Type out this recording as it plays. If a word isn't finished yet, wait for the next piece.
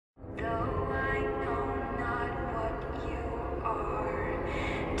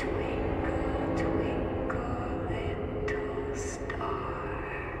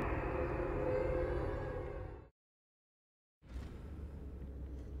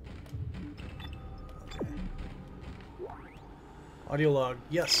Audio log.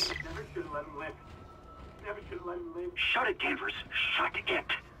 Yes. Never should have let him live. Never should have let him live. Shut it, Danvers. Shut it.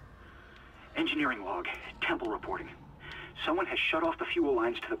 Engineering log. Temple reporting. Someone has shut off the fuel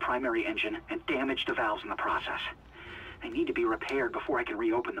lines to the primary engine and damaged the valves in the process. They need to be repaired before I can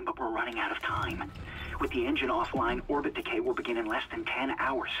reopen them, but we're running out of time. With the engine offline, orbit decay will begin in less than 10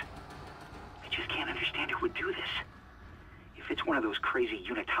 hours. I just can't understand who would do this. If it's one of those crazy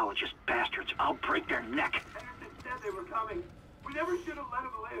unitologist bastards, I'll break their neck. Anderson said they were coming. We never should have let him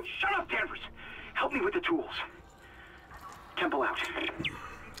live. Shut up, Danvers. Help me with the tools. Temple out.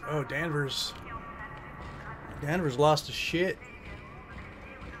 Oh, Danvers. Danvers lost his shit.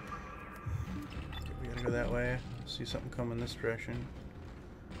 Okay, we gotta go that way. See something come in this direction.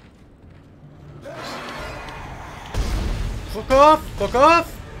 Fuck off! Fuck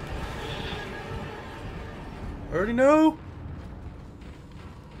off! I already know!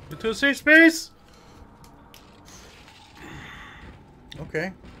 Get to a safe space!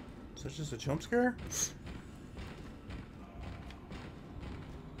 Okay. So it's just a jump scare?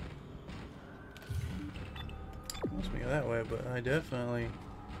 Wants me that way, but I definitely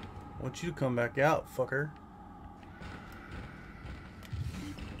want you to come back out, fucker.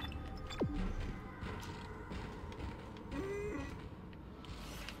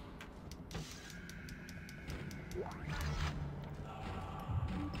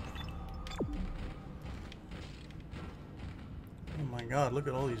 Oh my god, look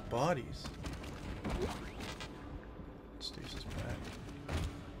at all these bodies. Stasis back.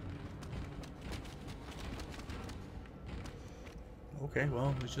 Okay,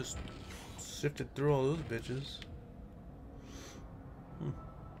 well, we just sifted through all those bitches.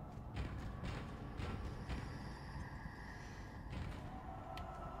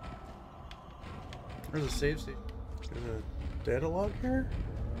 Where's the save state? There's a data log here?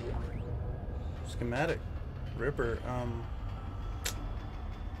 Schematic. Ripper. I want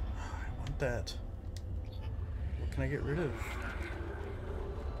that. What can I get rid of?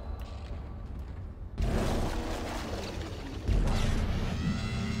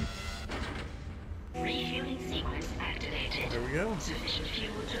 Refueling sequence activated. There we go. Sufficient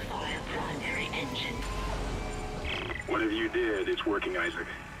fuel to fire primary engine. Whatever you did, it's working, Isaac.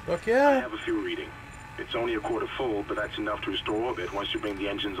 Fuck I yeah! have a fuel reading. It's only a quarter full, but that's enough to restore orbit once you bring the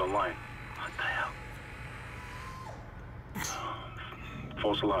engines online. What the hell?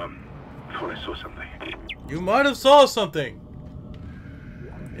 False alarm. Thought I saw something. You might have saw something.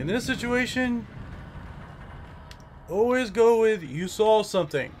 In this situation, always go with you saw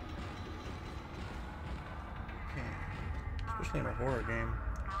something. Especially in a horror game.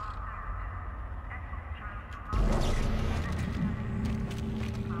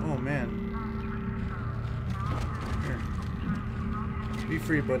 Oh man. Here. Be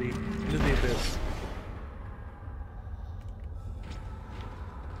free, buddy. Into the abyss.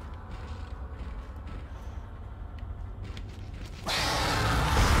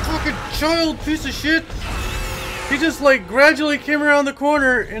 Fucking child piece of shit! He just like gradually came around the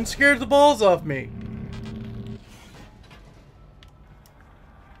corner and scared the balls off me.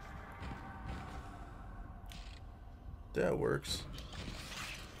 That works.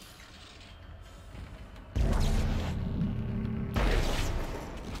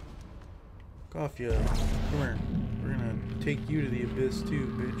 Off ya. Come here. We're gonna take you to the abyss too,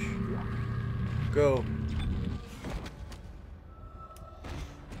 bitch. Go.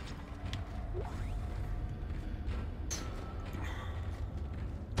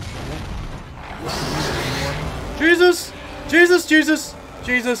 Jesus! Jesus! Jesus!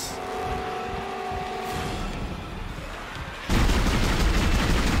 Jesus!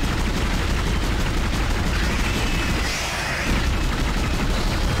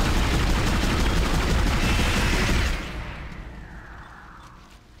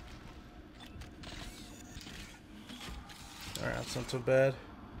 Alright, that's not so bad.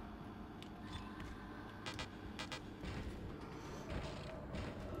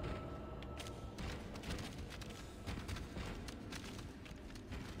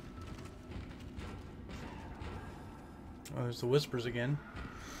 Oh, there's the whispers again.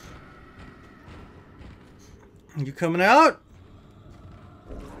 You coming out?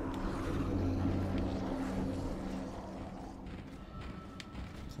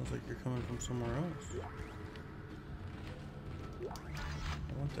 Sounds like you're coming from somewhere else. I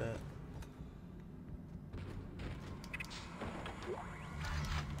want that.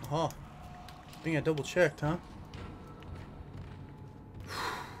 Aha. I think I double checked, huh?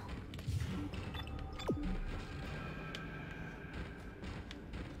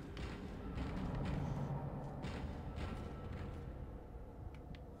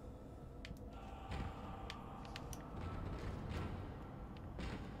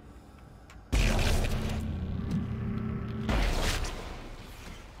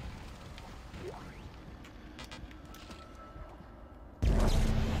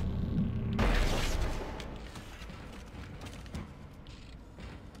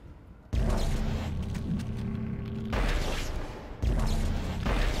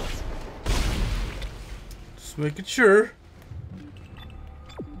 Just making sure.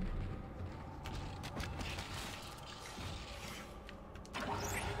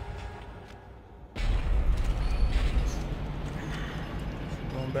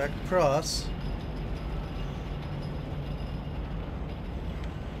 Going back across.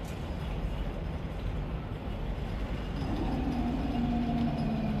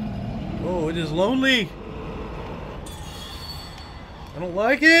 Oh, it is lonely. I don't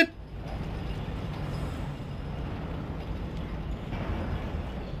like it.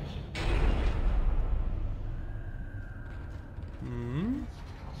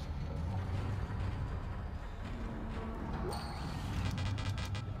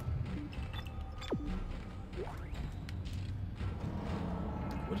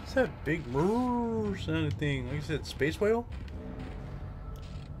 What is that big sounding thing? Like I said, space whale?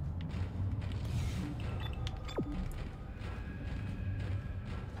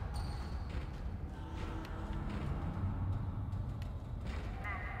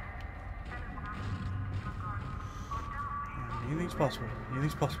 Anything's possible.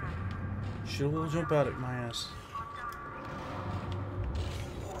 Anything's possible. Shit will jump out at my ass.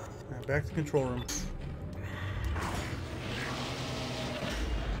 Alright, back to the control room.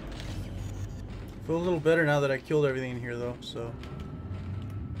 Feel a little better now that I killed everything in here, though, so.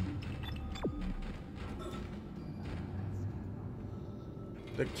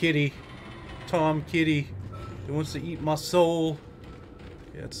 The kitty. Tom Kitty. It wants to eat my soul.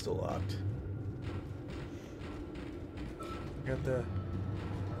 Yeah, it's still locked.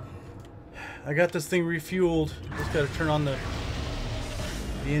 I got this thing refueled. Just gotta turn on the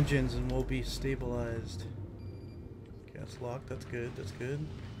engines and we'll be stabilized. Okay, it's locked. That's good. That's good.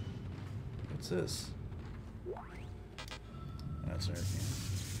 What's this? That's everything.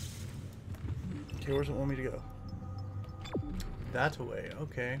 Okay, where's it want me to go? That way.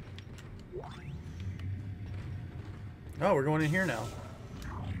 Okay. Oh, we're going in here now.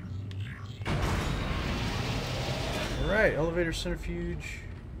 Alright, elevator centrifuge.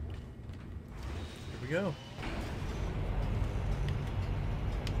 Here we go.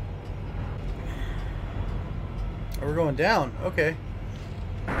 Oh, we're going down. Okay.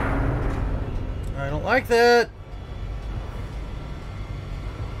 I don't like that.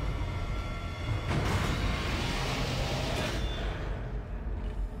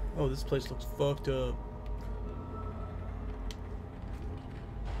 Oh, this place looks fucked up.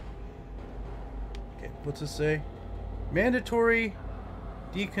 Okay, what's this say? Mandatory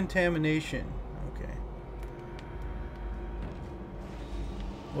decontamination. Okay.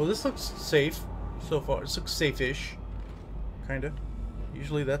 Well, this looks safe so far. This looks safe-ish. Kinda.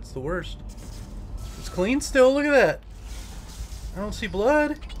 Usually that's the worst. It's clean still. Look at that. I don't see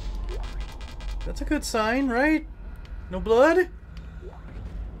blood. That's a good sign, right? No blood?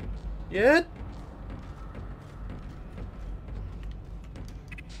 Yet?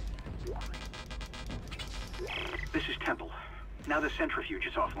 This is Temple. Now the centrifuge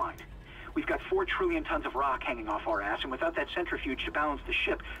is offline. We've got 4 trillion tons of rock hanging off our ass, and without that centrifuge to balance the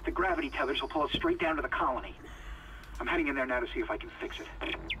ship, the gravity tethers will pull us straight down to the colony. I'm heading in there now to see if I can fix it.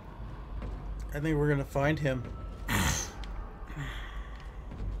 I think we're gonna find him. Wants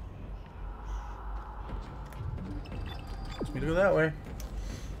me to go that way.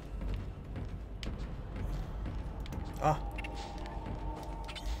 Ah.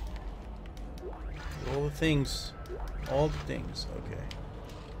 All the things. All the things. Okay.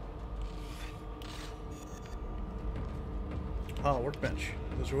 Ah, workbench.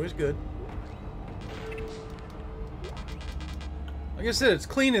 Those are always good. Like I said, it's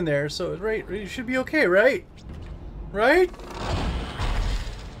clean in there, so right, it should be okay, right? Right?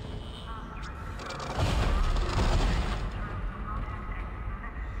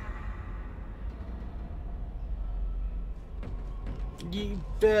 You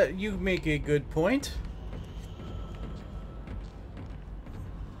bet you make a good point.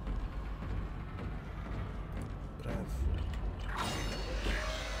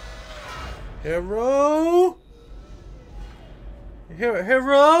 Hero?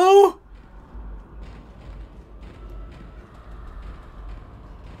 Hero?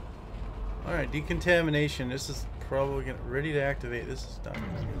 Alright, decontamination. This is probably gonna ready to activate. This is done.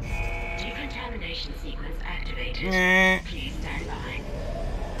 Decontamination sequence activated. Please stand by.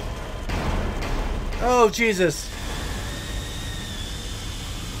 Oh, Jesus.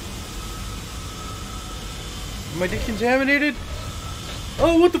 Am I decontaminated?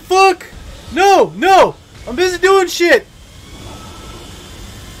 Oh, what the fuck? No! No! I'm busy doing shit!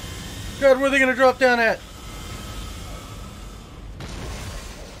 God, where are they gonna drop down at?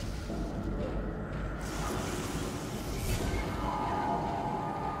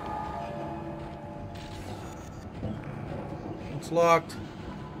 It's locked.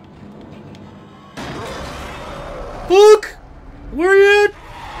 Fuck! Where you at?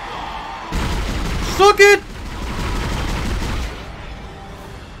 Suck it!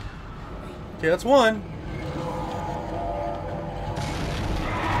 Okay, that's one.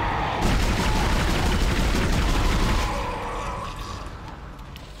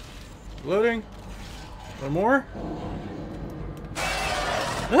 Loading. One more.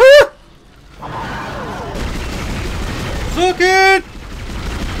 Ah! Suck it!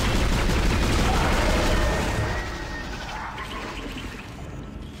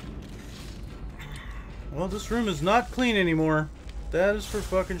 Well, this room is not clean anymore. That is for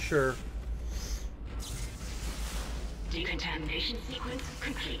fucking sure. Decontamination sequence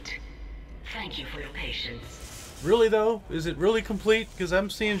complete. Thank you for your patience. Really though? Is it really complete? Because I'm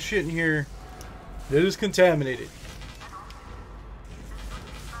seeing shit in here that is contaminated.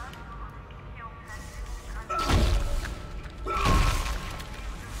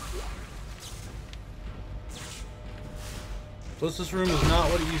 Plus this room is not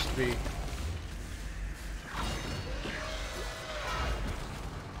what it used to be.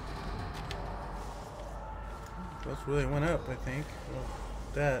 That's where they went up, I think. Well,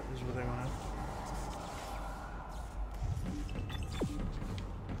 that is where they went up.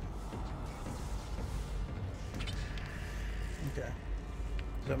 Okay.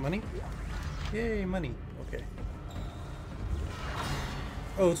 Is that money? Yay, money. Okay.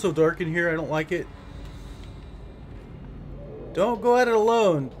 Oh, it's so dark in here. I don't like it. Don't go at it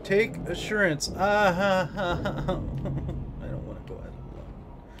alone. Take assurance. Ah ha ha ha. I don't want to go at it alone.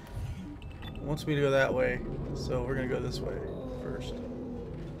 It wants me to go that way, so we're gonna go this way first.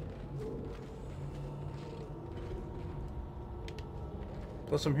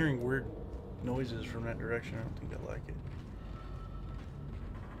 Plus, I'm hearing weird noises from that direction. I don't think I like it.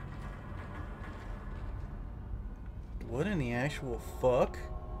 What in the actual fuck?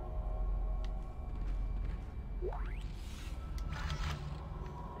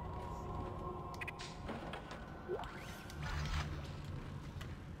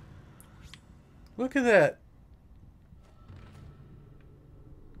 Look at that.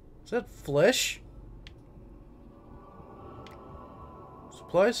 Is that flesh?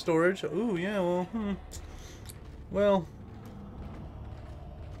 Supply storage. Ooh, yeah, well, Well.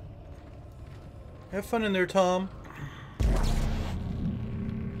 Have fun in there, Tom.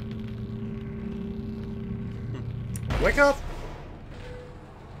 Wake up!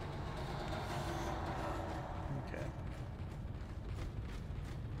 Okay.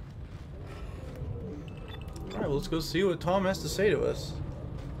 Alright, well, let's go see what Tom has to say to us.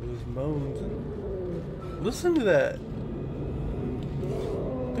 Those moans and... Listen to that! I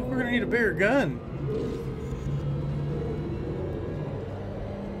think we're gonna need a bigger gun.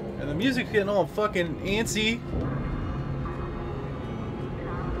 And the music's getting all fucking antsy.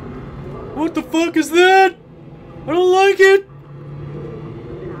 What the fuck is that? I don't like it!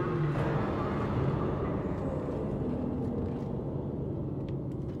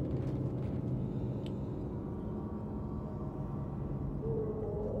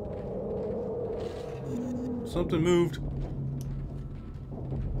 Something moved.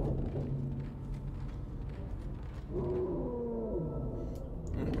 Oh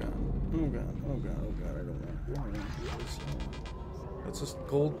god. Oh god. Oh god. Oh god. I don't want this. That's just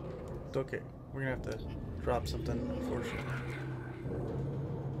gold. Okay. We're gonna have to drop something, unfortunately.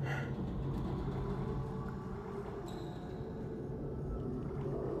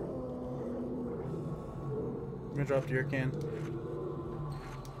 I'm gonna drop the air can.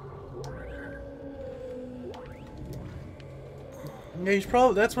 Yeah, he's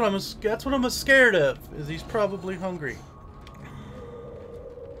probably that's what I'm scared of, is he's probably hungry.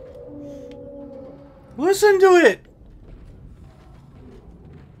 Listen to it!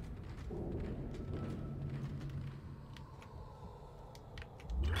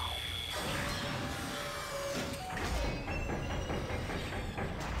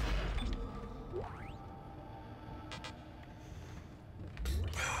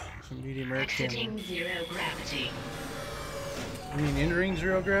 Medium rare Exiting zero gravity. You mean entering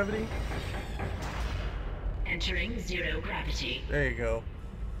zero gravity? Entering zero gravity. There you go.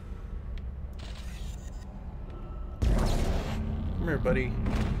 Come here, buddy.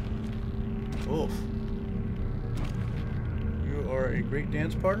 Wolf. You are a great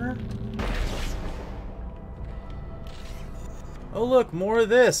dance partner? Oh look, more of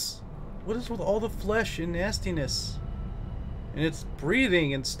this! What is with all the flesh and nastiness? And it's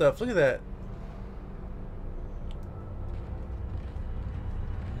breathing and stuff. Look at that.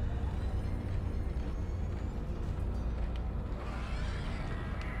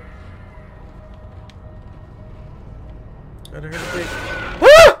 Gotta hurry.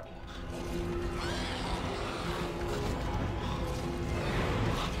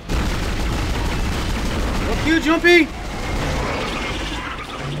 jumpy!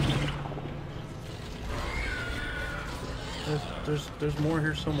 There's more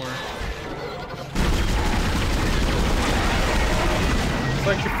here somewhere. It's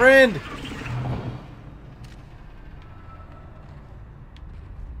like your friend!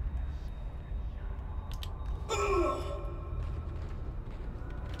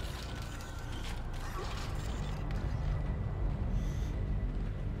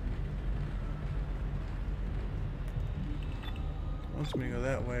 Wants me to go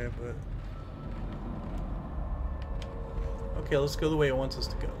that way, but okay, let's go the way it wants us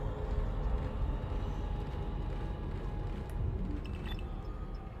to go.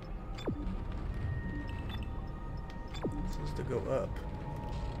 It says to go up.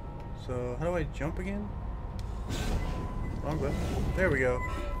 So how do I jump again? Wrong button. There we go.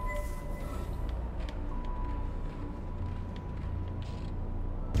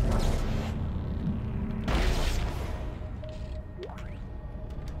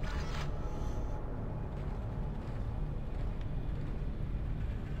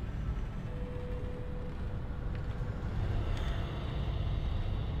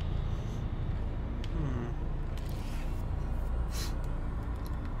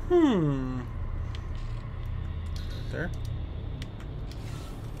 There.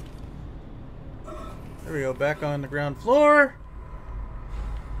 There we go, back on the ground floor.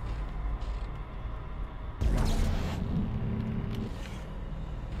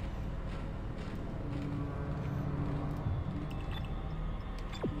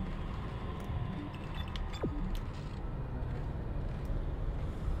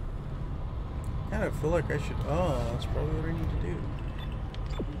 Kind of feel like I should. Oh, that's probably what I need to do.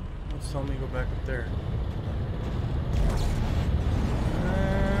 Let's tell me to go back up there.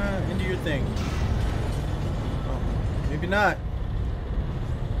 Into your thing. Oh, maybe not.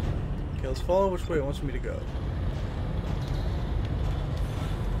 Okay, let's follow which way it wants me to go.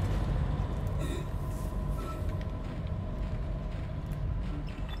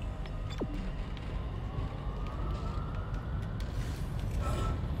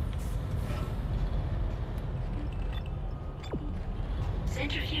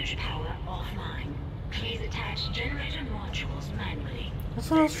 Centrifuge power offline. Please attach generator modules manually. That's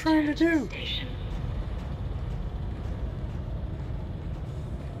what I was trying to do. Station.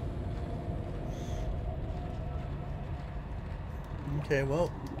 Okay, well,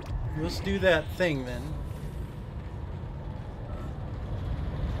 let's do that thing then.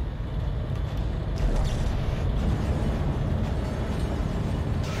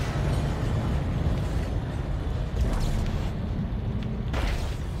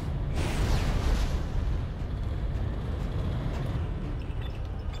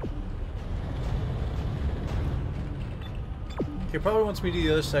 Okay, probably wants me to do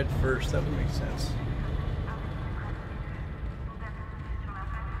the other side first. That would make sense.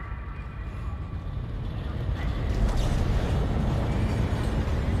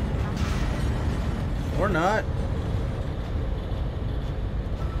 Or not.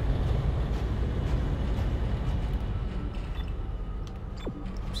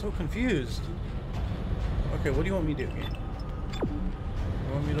 I'm so confused. Okay, what do you want me to do again?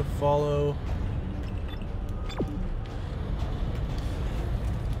 You want me to follow?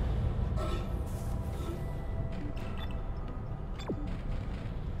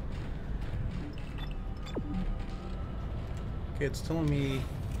 Okay, it's telling me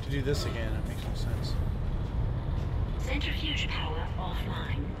to do this again. It makes no sense. Centrifuge power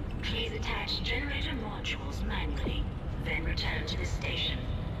offline. Please attach generator modules manually, then return to the station.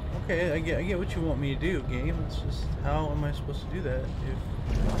 Okay, I get what you want me to do, game. It's just, how am I supposed to do that if...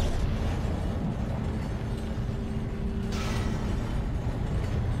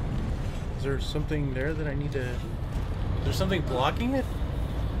 Is there something there that I need to... Is there something blocking it?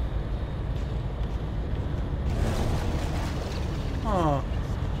 Huh.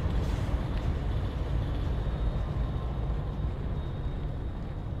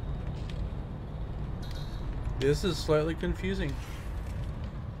 This is slightly confusing.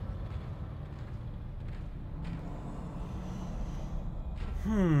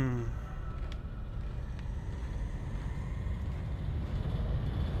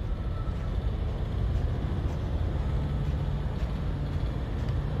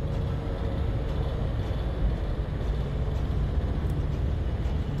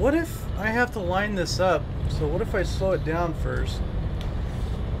 What if I have to line this up? So what if I slow it down first?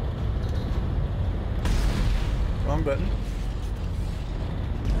 Wrong button.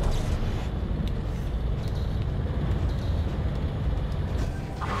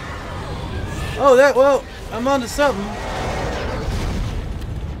 Oh, that, well, I'm onto something.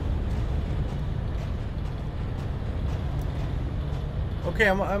 Okay,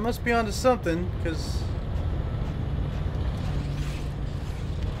 I must be onto something, because...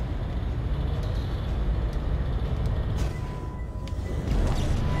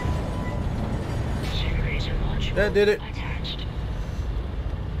 That did it. Attached.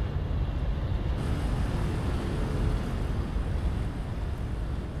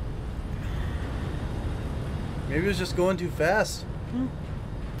 Maybe it was just going too fast.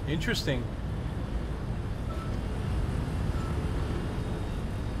 Interesting.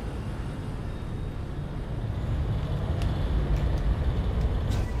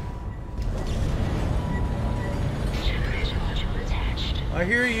 Generator module attached. I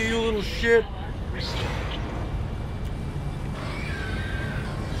hear you, you little shit. Restored.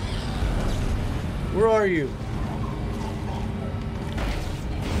 Where are you?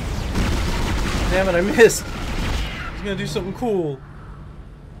 Damn it, I missed. I was gonna do something cool.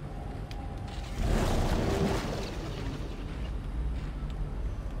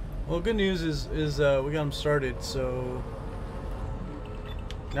 Well, good news is we got him started, so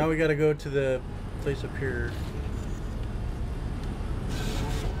now we gotta go to the place up here.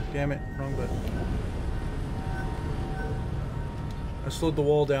 Damn it, wrong button. I slowed the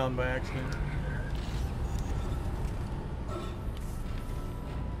wall down by accident.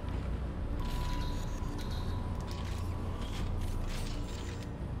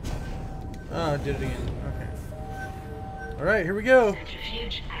 Ah, I did it again. Okay. Alright, here we go.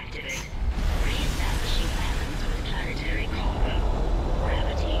 Centrifuge activate. Re-establishing balance with planetary cargo.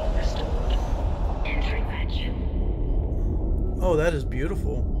 Gravity restored. Entering vacuum. Oh, that is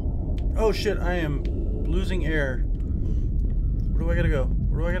beautiful. Oh shit, I am losing air. Where do I gotta go?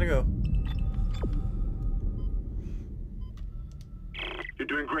 Where do I gotta go? You're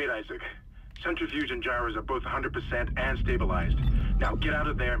doing great, Isaac. Centrifuge and gyros are both 100% and stabilized. Now get out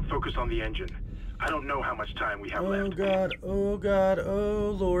of there and focus on the engine. I don't know how much time we have left. Oh god, oh god,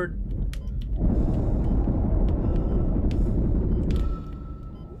 oh lord.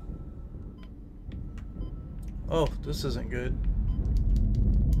 Oh, this isn't good.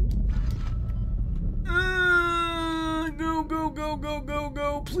 Go, go, go, go, go,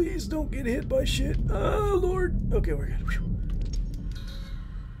 go. Please don't get hit by shit. Oh lord. Okay, we're good. Whew.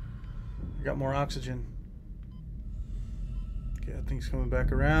 I got more oxygen. Okay, that thing's coming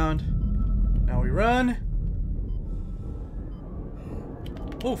back around. Now we run.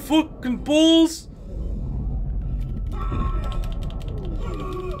 Oh, fucking bulls!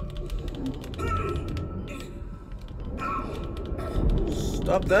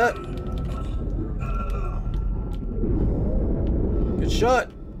 Stop that. Good shot.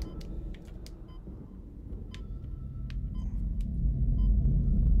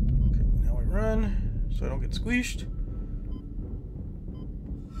 Okay, now we run so I don't get squeezed.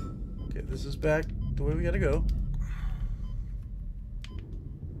 Okay, this is back the way we gotta go.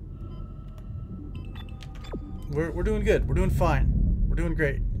 We're doing good. We're doing fine. We're doing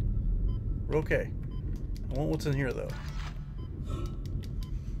great. We're okay. I want what's in here though.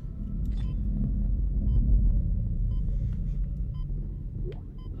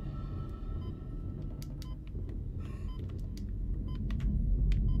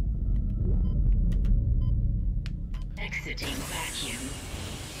 Exiting vacuum.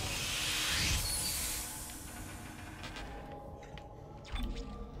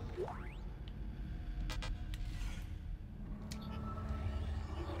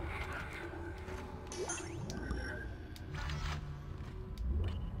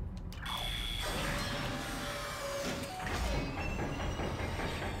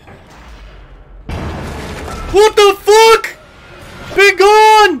 What the fuck? Be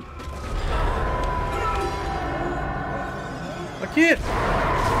gone! I can't.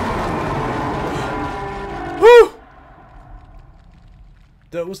 Whew!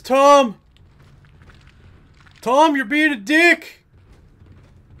 That was Tom. Tom, you're being a dick.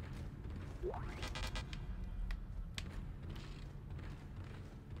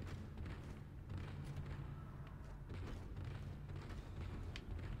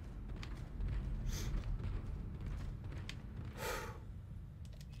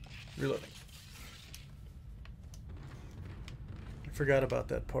 Reloading. I forgot about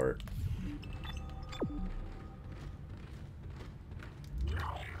that part.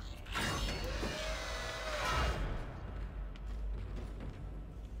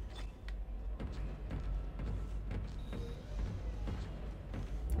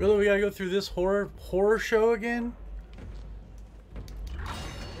 Really, we gotta go through this horror show again?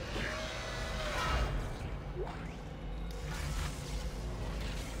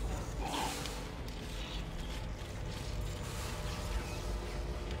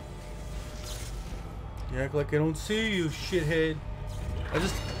 You act like I don't see you, shithead. I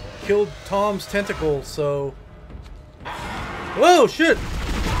just killed Tom's tentacle, so... Whoa, shit!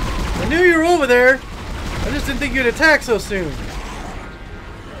 I knew you were over there! I just didn't think you'd attack so soon.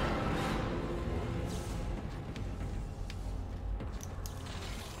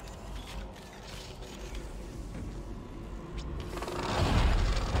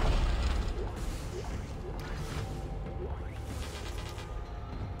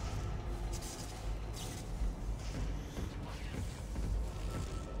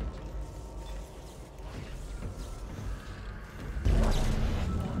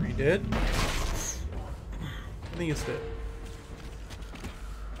 Dead? I think it's dead.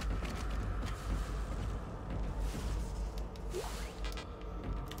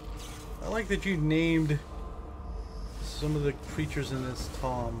 I like that you named some of the creatures in this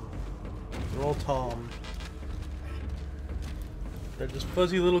Tom. They're all Tom. They're just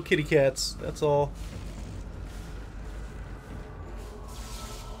fuzzy little kitty cats, that's all.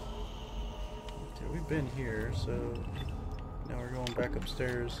 Okay, we've been here, so now we're going back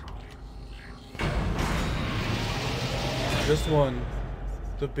upstairs. Just one.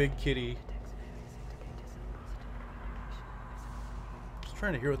 The big kitty. Just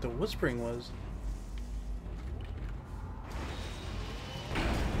trying to hear what the whispering was.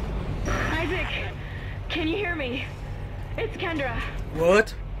 Isaac! Can you hear me? It's Kendra.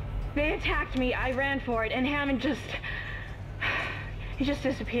 What? They attacked me, I ran for it, and Hammond just... he just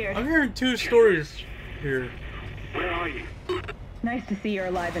disappeared. I'm hearing two stories here. Where are you? Nice to see you're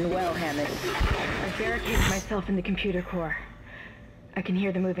alive and well, Hammond. I've barricaded myself in the computer core. I can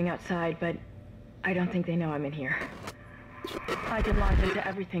hear them moving outside, but I don't think they know I'm in here. I can launch into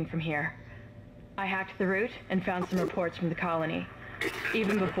everything from here. I hacked the route and found some reports from the colony.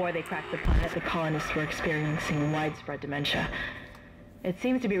 Even before they cracked the planet, the colonists were experiencing widespread dementia. It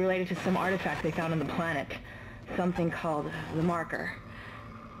seems to be related to some artifact they found on the planet. Something called the marker.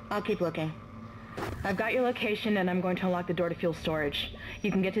 I'll keep looking. I've got your location, and I'm going to unlock the door to fuel storage.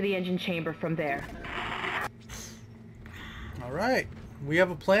 You can get to the engine chamber from there. Alright. We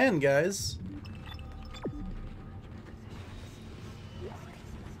have a plan, guys.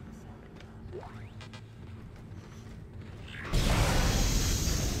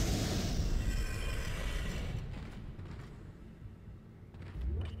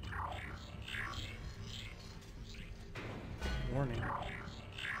 Warning.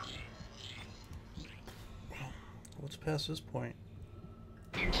 What's past this point?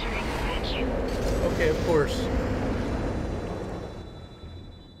 Okay, of course.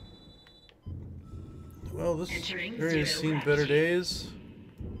 Well, this area has seen better days.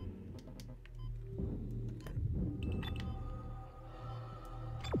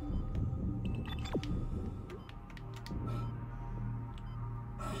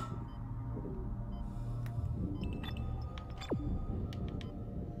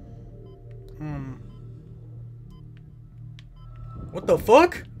 What the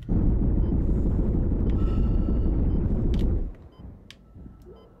fuck?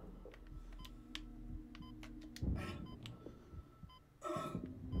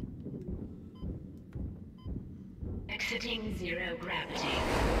 Exiting zero gravity.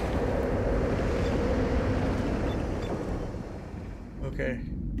 Okay.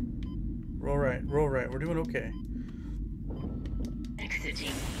 Roll right, roll right. We're doing okay.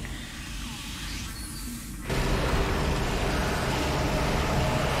 Exiting.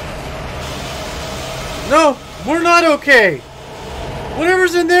 No, we're not okay.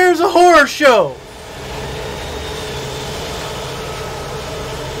 Whatever's in there is a horror show.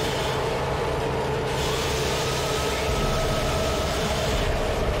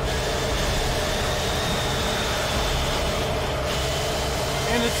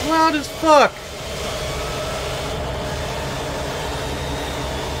 And it's loud as fuck.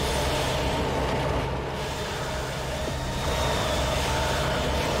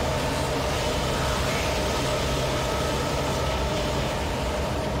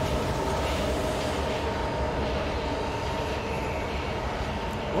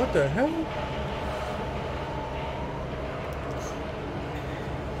 What the hell?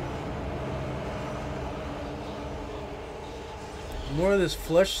 More of this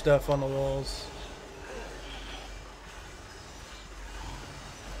flesh stuff on the walls.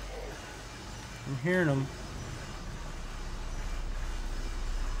 I'm hearing them.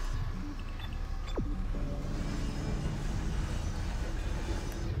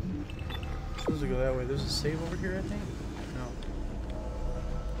 Supposed to go that way. There's a save over here, I think? No.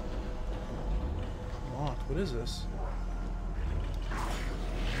 Locked. What is this?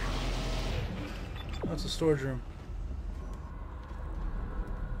 Oh, it's a storage room.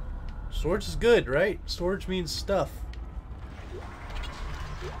 Storage is good, right? Storage means stuff.